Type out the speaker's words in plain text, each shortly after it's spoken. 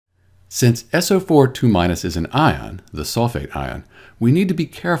Since SO42- is an ion, the sulfate ion, we need to be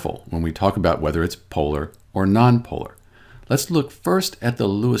careful when we talk about whether it's polar or nonpolar. Let's look first at the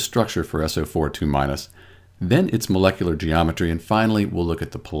Lewis structure for SO42-, then its molecular geometry, and finally we'll look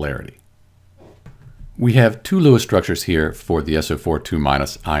at the polarity. We have two Lewis structures here for the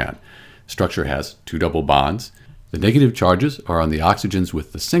SO42- ion. Structure has two double bonds. The negative charges are on the oxygens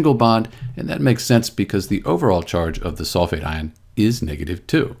with the single bond, and that makes sense because the overall charge of the sulfate ion is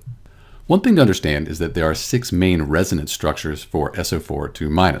 -2. One thing to understand is that there are 6 main resonance structures for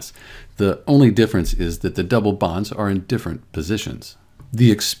SO42-. The only difference is that the double bonds are in different positions. The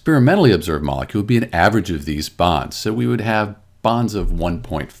experimentally observed molecule would be an average of these bonds, so we would have bonds of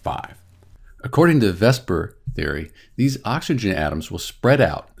 1.5. According to VSEPR theory, these oxygen atoms will spread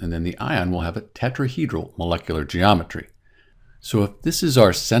out, and then the ion will have a tetrahedral molecular geometry. So if this is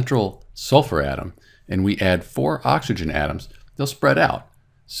our central sulfur atom, and we add 4 oxygen atoms, they'll spread out.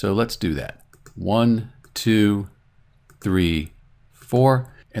 So let's do that. 1, 2, 3, 4,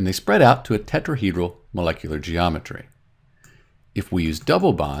 and they spread out to a tetrahedral molecular geometry. If we use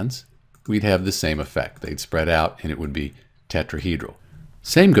double bonds, we'd have the same effect. They'd spread out and it would be tetrahedral.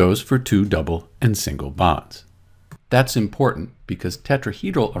 Same goes for 2 double and single bonds. That's important because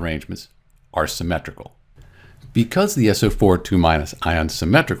tetrahedral arrangements are symmetrical. Because the SO42- ion is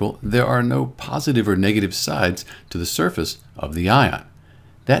symmetrical, there are no positive or negative sides to the surface of the ion.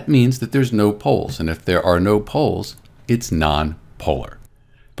 That means that there's no poles, and if there are no poles, it's non-polar.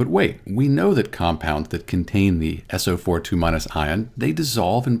 But wait, we know that compounds that contain the SO42- ion, they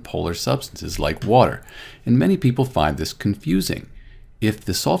dissolve in polar substances like water, and many people find this confusing. If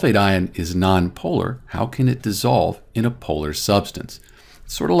the sulfate ion is non-polar, how can it dissolve in a polar substance?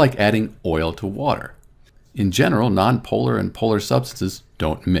 It's sort of like adding oil to water. In general, non-polar and polar substances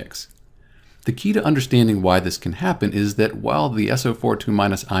don't mix. The key to understanding why this can happen is that while the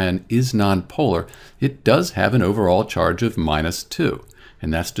SO42- ion is nonpolar, it does have an overall charge of -2,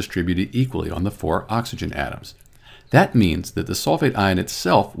 and that's distributed equally on the 4 oxygen atoms. That means that the sulfate ion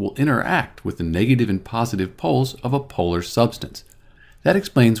itself will interact with the negative and positive poles of a polar substance. That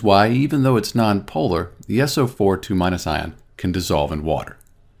explains why, even though it's nonpolar, the SO42- ion can dissolve in water.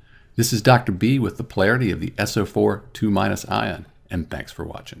 This is Dr. B with the polarity of the SO42- ion, and thanks for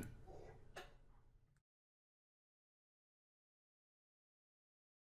watching.